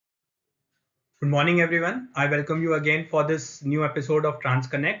Good morning, everyone. I welcome you again for this new episode of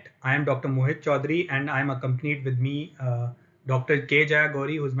TransConnect. I am Dr. Mohit Chaudhary, and I am accompanied with me Dr. K. Jaya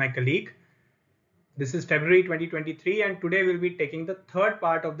Gauri, who is my colleague. This is February 2023, and today we'll be taking the third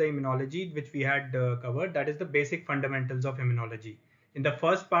part of the immunology, which we had covered. That is the basic fundamentals of immunology. In the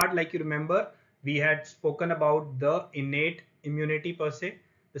first part, like you remember, we had spoken about the innate immunity per se.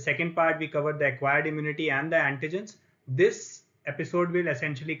 The second part, we covered the acquired immunity and the antigens. This episode will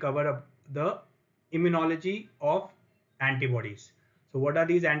essentially cover the immunology of antibodies. So what are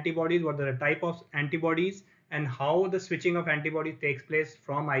these antibodies? What are the type of antibodies? And how the switching of antibodies takes place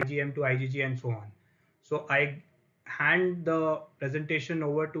from IgM to IgG and so on. So I hand the presentation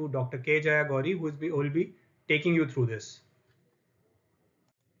over to Dr. K. Jaya Gauri, who will be taking you through this.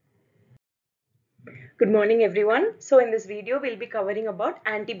 Good morning everyone. So in this video we'll be covering about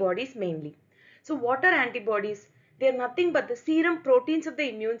antibodies mainly. So what are antibodies? They are nothing but the serum proteins of the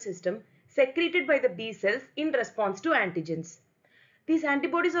immune system secreted by the B cells in response to antigens. These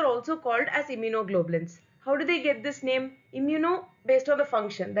antibodies are also called as immunoglobulins. How do they get this name? Immuno based on the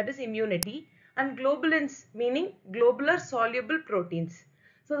function, that is immunity, and globulins meaning globular soluble proteins.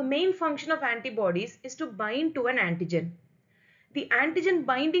 So the main function of antibodies is to bind to an antigen. The antigen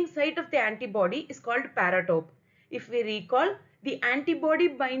binding site of the antibody is called paratope. If we recall, the antibody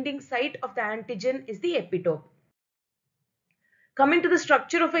binding site of the antigen is the epitope. Coming to the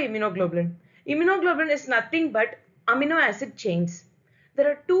structure of an immunoglobulin. Immunoglobulin is nothing but amino acid chains. There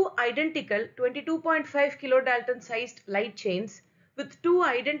are two identical 22.5 kilodalton sized light chains with two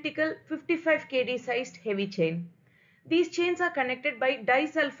identical 55 kd sized heavy chain. These chains are connected by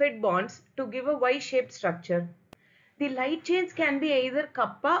disulfide bonds to give a Y-shaped structure. The light chains can be either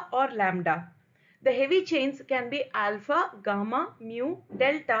kappa or lambda. The heavy chains can be alpha, gamma, mu,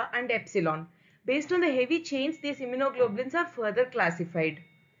 delta and epsilon. Based on the heavy chains, these immunoglobulins are further classified.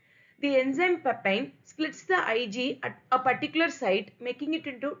 The enzyme papain splits the Ig at a particular site, making it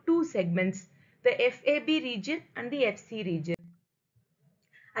into two segments, the FAB region and the FC region.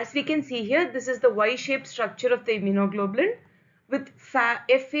 As we can see here, this is the Y-shaped structure of the immunoglobulin with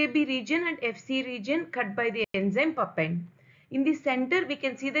FAB region and FC region cut by the enzyme papain. In the center, we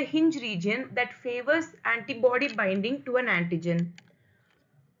can see the hinge region that favors antibody binding to an antigen.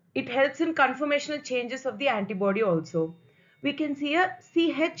 It helps in conformational changes of the antibody also. We can see a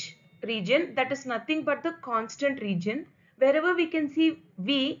CH region that is nothing but the constant region. Wherever we can see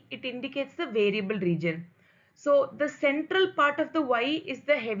V, it indicates the variable region. So the central part of the Y is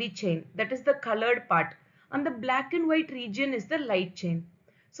the heavy chain, that is the colored part, and the black and white region is the light chain.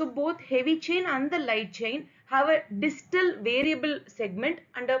 So both heavy chain and the light chain have a distal variable segment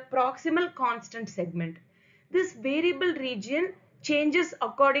and a proximal constant segment. This variable region changes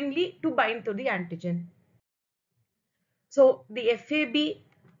accordingly to bind to the antigen. So the FAB,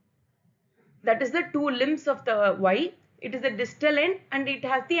 that is the two limbs of the Y, it is the distal end and it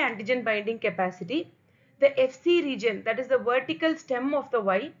has the antigen binding capacity. The FC region, that is the vertical stem of the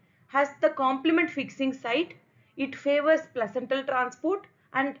Y, has the complement fixing site. It favors placental transport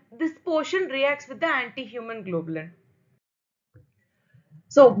and this portion reacts with the anti-human globulin.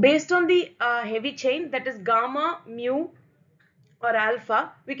 So based on the heavy chain, that is gamma, mu or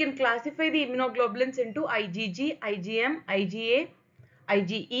alpha, we can classify the immunoglobulins into IgG, IgM, IgA,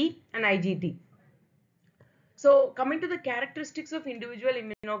 IgE and IgD. So coming to the characteristics of individual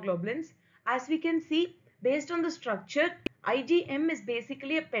immunoglobulins, as we can see, based on the structure, IgM is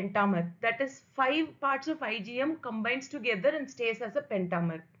basically a pentamer. That is 5 parts of IgM combines together and stays as a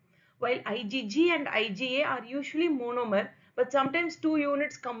pentamer. While IgG and IgA are usually monomer, but sometimes 2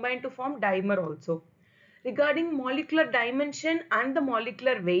 units combine to form dimer also. Regarding molecular dimension and the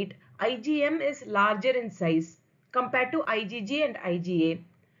molecular weight, IgM is larger in size compared to IgG and IgA.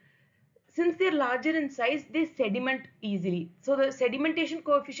 Since they are larger in size, they sediment easily. So the sedimentation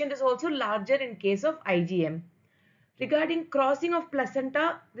coefficient is also larger in case of IgM. Regarding crossing of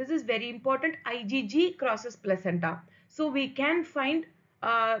placenta, this is very important. IgG crosses placenta. So we can find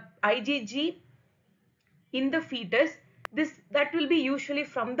IgG in the fetus. That will be usually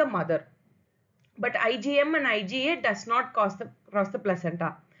from the mother. But IgM and IgA does not cross the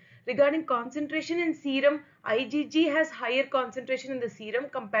placenta. Regarding concentration in serum, IgG has higher concentration in the serum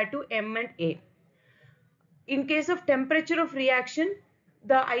compared to M and A. In case of temperature of reaction,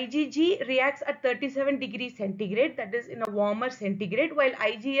 the IgG reacts at 37 degrees centigrade, that is in a warmer centigrade, while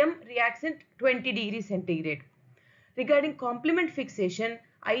IgM reacts at 20 degrees centigrade. Regarding complement fixation,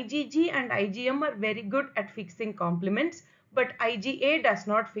 IgG and IgM are very good at fixing complements, but IgA does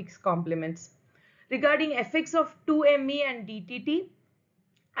not fix complements. Regarding effects of 2-ME and DTT,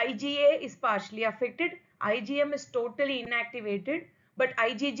 IgA is partially affected, IgM is totally inactivated, but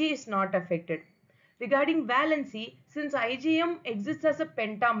IgG is not affected. Regarding valency, since IgM exists as a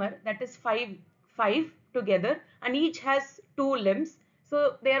pentamer, that is five together, and each has 2 limbs,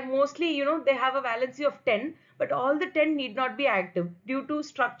 so they are mostly, they have a valency of 10, but all the 10 need not be active due to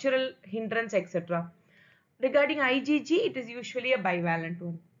structural hindrance, etc. Regarding IgG, it is usually a bivalent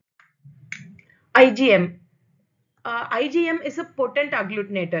one. IgM. IgM is a potent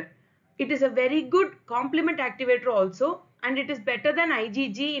agglutinator. It is a very good complement activator also, and it is better than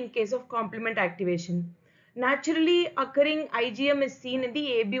IgG in case of complement activation. Naturally occurring IgM is seen in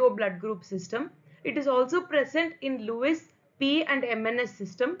the ABO blood group system. It is also present in Lewis, P and MNS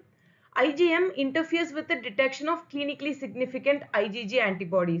system. IgM interferes with the detection of clinically significant IgG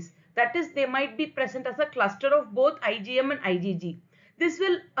antibodies. That is, they might be present as a cluster of both IgM and IgG. This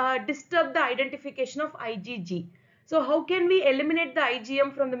will disturb the identification of IgG. So how can we eliminate the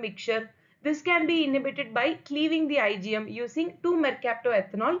IgM from the mixture? This can be inhibited by cleaving the IgM using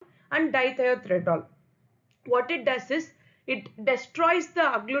 2-mercaptoethanol and dithiothiotol. What it does is, it destroys the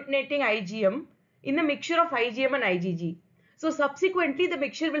agglutinating IgM in the mixture of IgM and IgG. So subsequently, the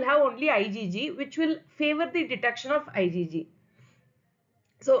mixture will have only IgG, which will favor the detection of IgG.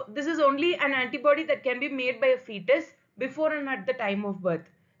 So this is only an antibody that can be made by a fetus before and at the time of birth.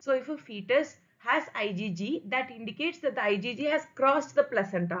 So if a fetus has IgG, that indicates that the IgG has crossed the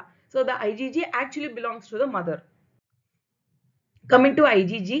placenta. So the IgG actually belongs to the mother. Coming to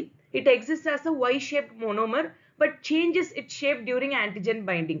IgG, it exists as a Y-shaped monomer but changes its shape during antigen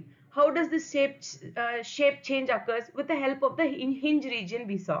binding. How does this shape change occurs? With the help of the hinge region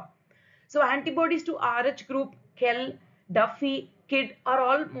we saw. So antibodies to Rh group, Kell, Duffy, KID are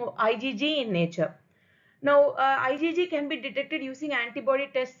all IgG in nature. Now, IgG can be detected using antibody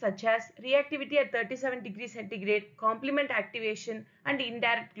tests such as reactivity at 37 degrees centigrade, complement activation, and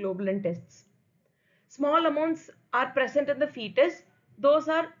indirect globulin tests. Small amounts are present in the fetus. Those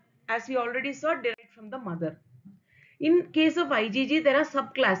are, as we already saw, derived from the mother. In case of IgG, there are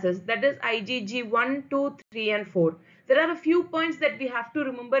subclasses, that is IgG 1, 2, 3 and 4. There are a few points that we have to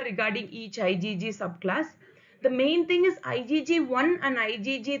remember regarding each IgG subclass. The main thing is IgG1 and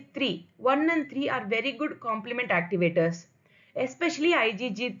IgG3. 1 and 3 are very good complement activators, especially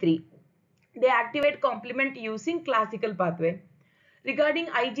IgG3. They activate complement using classical pathway. Regarding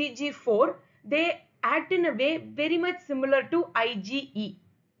IgG4, they act in a way very much similar to IgE.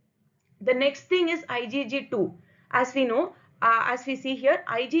 The next thing is IgG2. As we know, as we see here,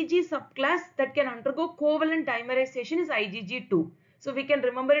 IgG subclass that can undergo covalent dimerization is IgG2. So we can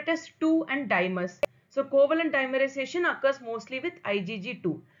remember it as 2 and dimers. So covalent dimerization occurs mostly with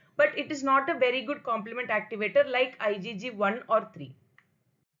IgG2, but it is not a very good complement activator like IgG1 or 3.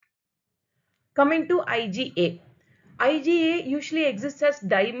 Coming to IgA. IgA usually exists as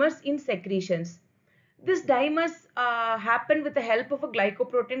dimers in secretions. This dimers happen with the help of a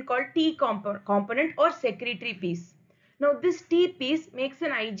glycoprotein called T component or secretory piece. Now this T piece makes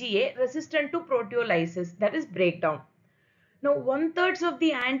an IgA resistant to proteolysis, that is breakdown. Now 1/3 of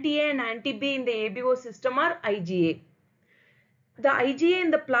the anti-A and anti-B in the ABO system are IgA. The IgA in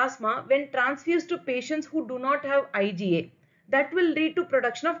the plasma, when transfused to patients who do not have IgA, that will lead to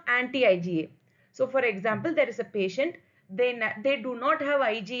production of anti-IgA. So for example, there is a patient, they do not have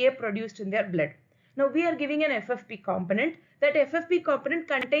IgA produced in their blood. Now we are giving an FFP component. That FFP component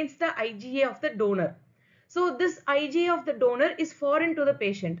contains the IgA of the donor. So this IgA of the donor is foreign to the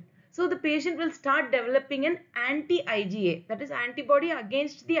patient. So the patient will start developing an anti-IgA, that is antibody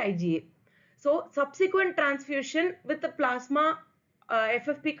against the IgA. So subsequent transfusion with the plasma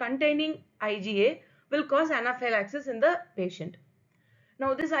FFP containing IgA will cause anaphylaxis in the patient.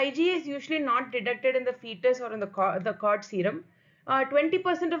 Now this IgA is usually not detected in the fetus or in the cord serum.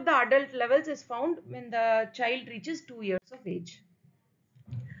 20% of the adult levels is found when the child reaches 2 years of age.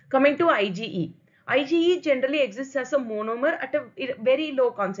 Coming to IgE. IgE generally exists as a monomer at a very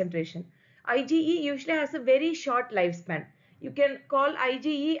low concentration. IgE usually has a very short lifespan. You can call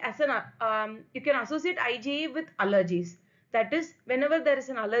IgE as you can associate IgE with allergies. That is, whenever there is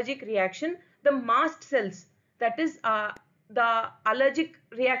an allergic reaction, the mast cells, that is the allergic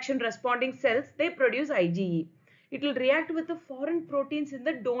reaction responding cells, they produce IgE. It will react with the foreign proteins in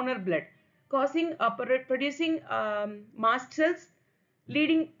the donor blood, causing producing mast cells,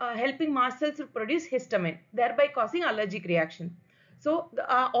 helping mast cells to produce histamine, thereby causing allergic reaction. So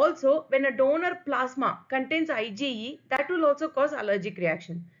also when a donor plasma contains IgE, that will also cause allergic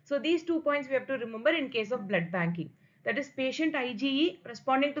reaction. So these 2 points we have to remember in case of blood banking. That is, patient IgE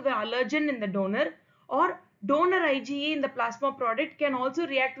responding to the allergen in the donor, or donor IgE in the plasma product can also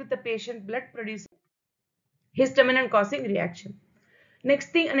react with the patient blood, producing histamine and causing reaction.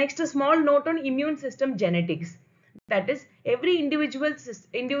 Next a small note on immune system genetics. That is, every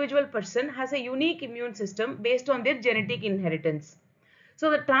individual person has a unique immune system based on their genetic inheritance. So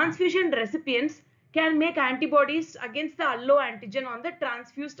the transfusion recipients can make antibodies against the alloantigen on the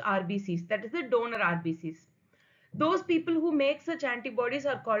transfused RBCs, that is the donor RBCs. Those people who make such antibodies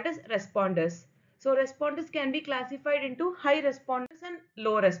are called as responders. So responders can be classified into high responders and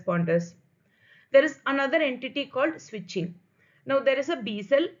low responders. There is another entity called switching. Now there is a B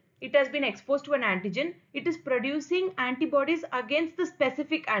cell. It has been exposed to an antigen. It is producing antibodies against the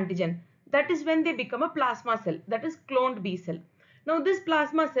specific antigen. That is when they become a plasma cell, that is cloned B cell. Now this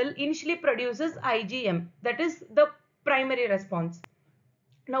plasma cell initially produces IgM, that is the primary response.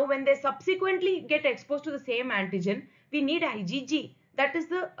 Now when they subsequently get exposed to the same antigen, we need IgG, that is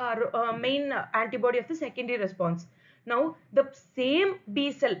the main antibody of the secondary response. Now the same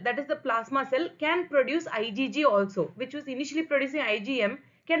B cell, that is the plasma cell, can produce IgG also, which was initially producing IgM,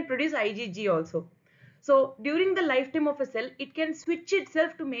 can produce IgG also. So during the lifetime of a cell, it can switch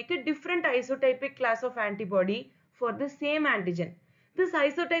itself to make a different isotypic class of antibody for the same antigen. This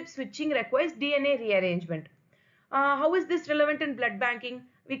isotype switching requires DNA rearrangement. How is this relevant in blood banking?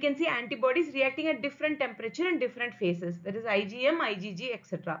 We can see antibodies reacting at different temperature and different phases, that is IgM, IgG,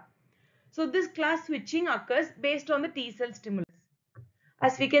 etc. So this class switching occurs based on the T cell stimulus.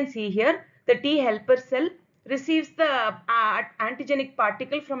 As we can see here, the T helper cell receives the antigenic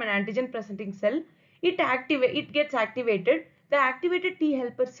particle from an antigen presenting cell. It gets activated. The activated T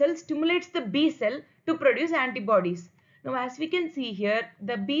helper cell stimulates the B cell to produce antibodies. Now as we can see here,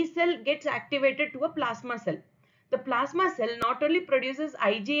 the B cell gets activated to a plasma cell. The plasma cell not only produces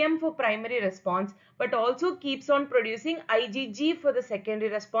IgM for primary response, but also keeps on producing IgG for the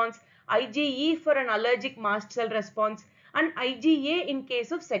secondary response, IgE for an allergic mast cell response, and IgA in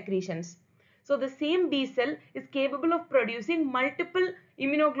case of secretions. So the same B cell is capable of producing multiple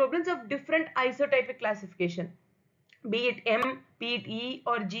immunoglobulins of different isotypic classification, be it M, be it E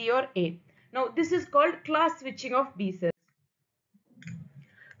or G or A. Now this is called class switching of B cells.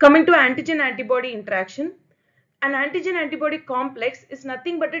 Coming to antigen-antibody interaction, an antigen-antibody complex is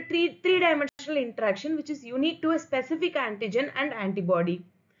nothing but a three-dimensional interaction which is unique to a specific antigen and antibody.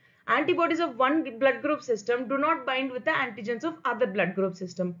 Antibodies of one blood group system do not bind with the antigens of other blood group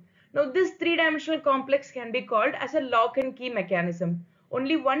system. Now this three-dimensional complex can be called as a lock and key mechanism.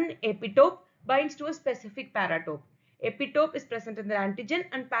 Only one epitope binds to a specific paratope. Epitope is present in the antigen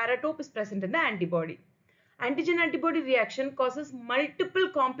and paratope is present in the antibody. Antigen-antibody reaction causes multiple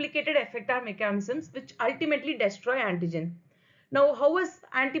complicated effector mechanisms which ultimately destroy antigen. Now, how is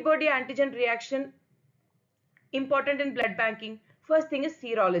antibody-antigen reaction important in blood banking? First thing is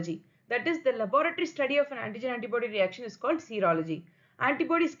serology. That is, the laboratory study of an antigen-antibody reaction is called serology.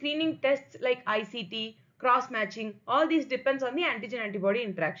 Antibody screening tests like ICT, cross-matching, all these depends on the antigen-antibody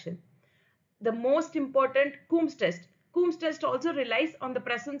interaction. The most important, Coombs test. Coombs test also relies on the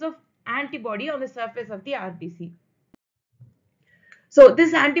presence of antibody on the surface of the RBC. So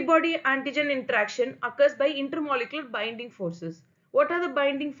this antibody-antigen interaction occurs by intermolecular binding forces. What are the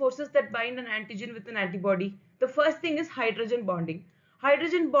binding forces that bind an antigen with an antibody? The first thing is hydrogen bonding.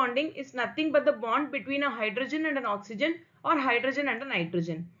 Hydrogen bonding is nothing but the bond between a hydrogen and an oxygen or hydrogen and a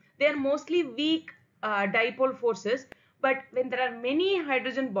nitrogen. They are mostly weak dipole forces, but when there are many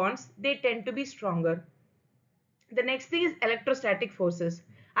hydrogen bonds, they tend to be stronger. The next thing is electrostatic forces.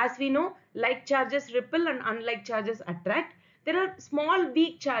 As we know, like charges repel and unlike charges attract. There are small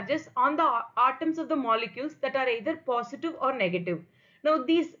weak charges on the atoms of the molecules that are either positive or negative. Now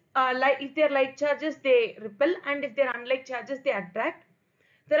these, if they are like charges, they repel, and if they are unlike charges, they attract.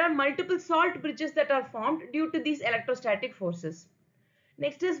 There are multiple salt bridges that are formed due to these electrostatic forces.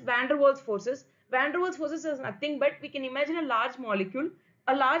 Next is van der Waals forces. Van der Waals forces is nothing but we can imagine a large molecule.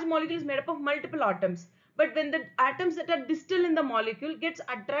 A large molecule is made up of multiple atoms. But when the atoms that are distal in the molecule gets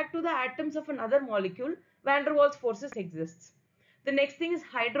attracted to the atoms of another molecule, van der Waals forces exists. The next thing is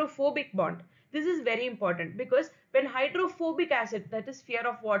hydrophobic bond. This is very important because when hydrophobic acid, that is fear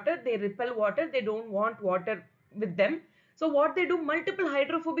of water, they repel water, they don't want water with them. So what they do, multiple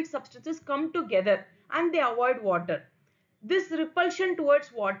hydrophobic substances come together and they avoid water. This repulsion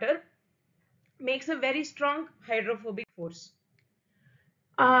towards water makes a very strong hydrophobic force.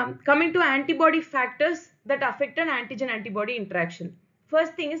 Coming to antibody factors that affect an antigen-antibody interaction.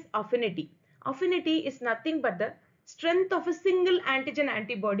 First thing is affinity. Affinity is nothing but the strength of a single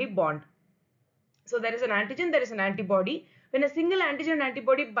antigen-antibody bond. So there is an antigen, there is an antibody. When a single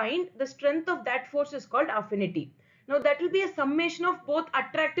antigen-antibody bind, the strength of that force is called affinity. Now that will be a summation of both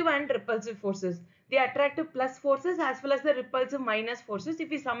attractive and repulsive forces. The attractive plus forces as well as the repulsive minus forces. If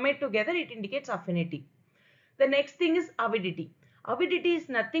we sum it together, it indicates affinity. The next thing is avidity. Avidity is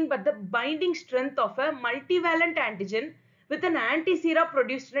nothing but the binding strength of a multivalent antigen with an anti-sera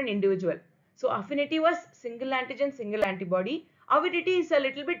produced in an individual. So affinity was single antigen, single antibody. Avidity is a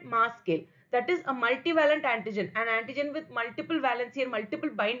little bit mass scale. That is a multivalent antigen, an antigen with multiple valency and multiple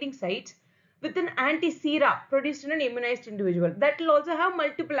binding sites with an anti-sera produced in an immunized individual. That will also have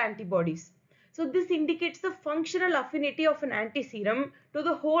multiple antibodies. So this indicates the functional affinity of an anti-serum to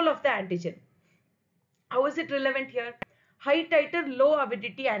the whole of the antigen. How is it relevant here? High titer low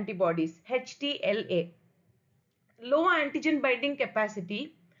avidity antibodies, HTLA. Low antigen binding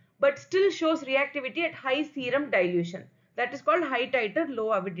capacity but still shows reactivity at high serum dilution. That is called high titer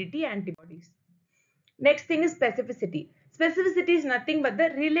low avidity antibodies. Next thing is specificity. Specificity is nothing but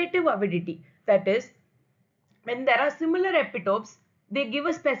the relative avidity. That is, when there are similar epitopes, they give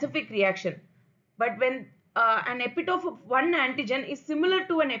a specific reaction. But when an epitope of one antigen is similar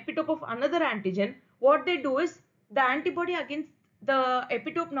to an epitope of another antigen, what they do is the antibody against the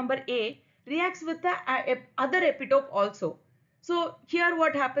epitope number A reacts with the other epitope also. So here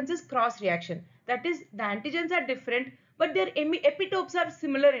what happens is cross reaction. That is, the antigens are different, but their epitopes are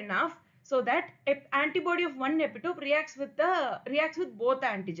similar enough so that antibody of one epitope reacts with both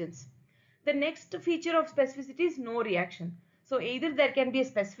antigens. The next feature of specificity is no reaction. So either there can be a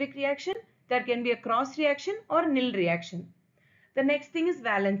specific reaction, there can be a cross reaction or nil reaction. The next thing is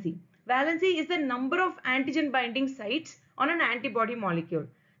valency. Valency is the number of antigen binding sites on an antibody molecule.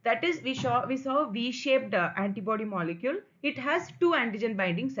 That is, we saw a V-shaped antibody molecule. It has 2 antigen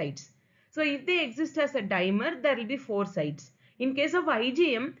binding sites. So if they exist as a dimer, there will be 4 sites. In case of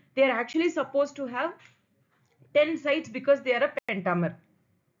IgM, they are actually supposed to have 10 sites because they are a pentamer.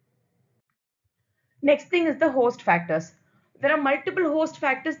 Next thing is the host factors. There are multiple host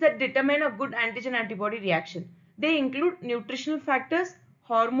factors that determine a good antigen antibody reaction. They include nutritional factors,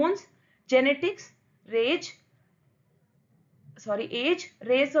 hormones, genetics, age,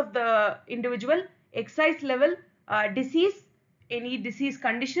 race of the individual, exercise level, disease, any disease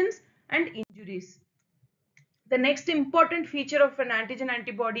conditions, and injuries. The next important feature of an antigen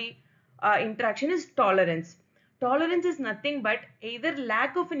antibody interaction is tolerance. Tolerance is nothing but either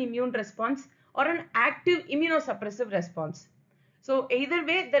lack of an immune response or an active immunosuppressive response. So either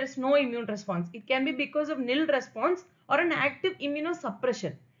way, there is no immune response. It can be because of nil response or an active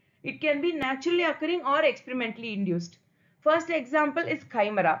immunosuppression. It can be naturally occurring or experimentally induced. First example is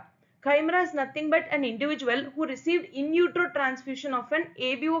chimera. Chimera is nothing but an individual who received in utero transfusion of an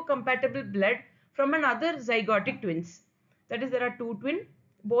ABO compatible blood from another zygotic twins. That is, there are 2 twins,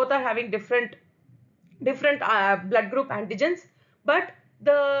 both are having different blood group antigens, but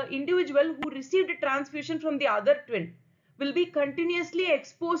the individual who received a transfusion from the other twin will be continuously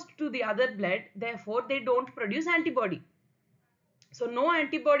exposed to the other blood, therefore they don't produce antibody. So no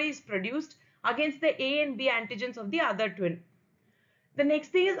antibody is produced against the A and B antigens of the other twin. The next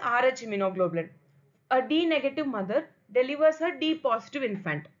thing is Rh immunoglobulin. A D negative mother delivers a D positive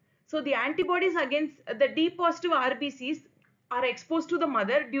infant. So the antibodies against the D positive RBCs are exposed to the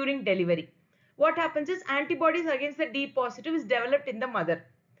mother during delivery. What happens is antibodies against the D positive is developed in the mother.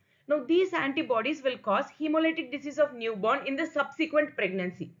 Now these antibodies will cause hemolytic disease of newborn in the subsequent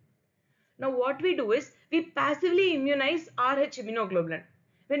pregnancy. Now what we do is we passively immunize Rh immunoglobulin.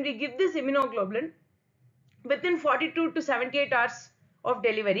 When we give this immunoglobulin, within 42 to 78 hours of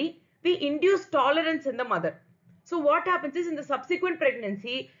delivery, we induce tolerance in the mother. So what happens is in the subsequent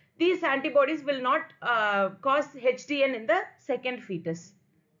pregnancy, these antibodies will not cause HDN in the second fetus.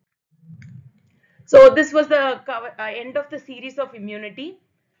 So this was the end of the series of immunity.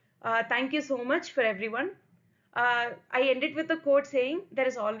 Thank you so much for everyone. I ended with a quote saying, there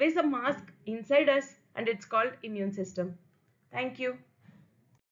is always a mask inside us and it's called immune system. Thank you.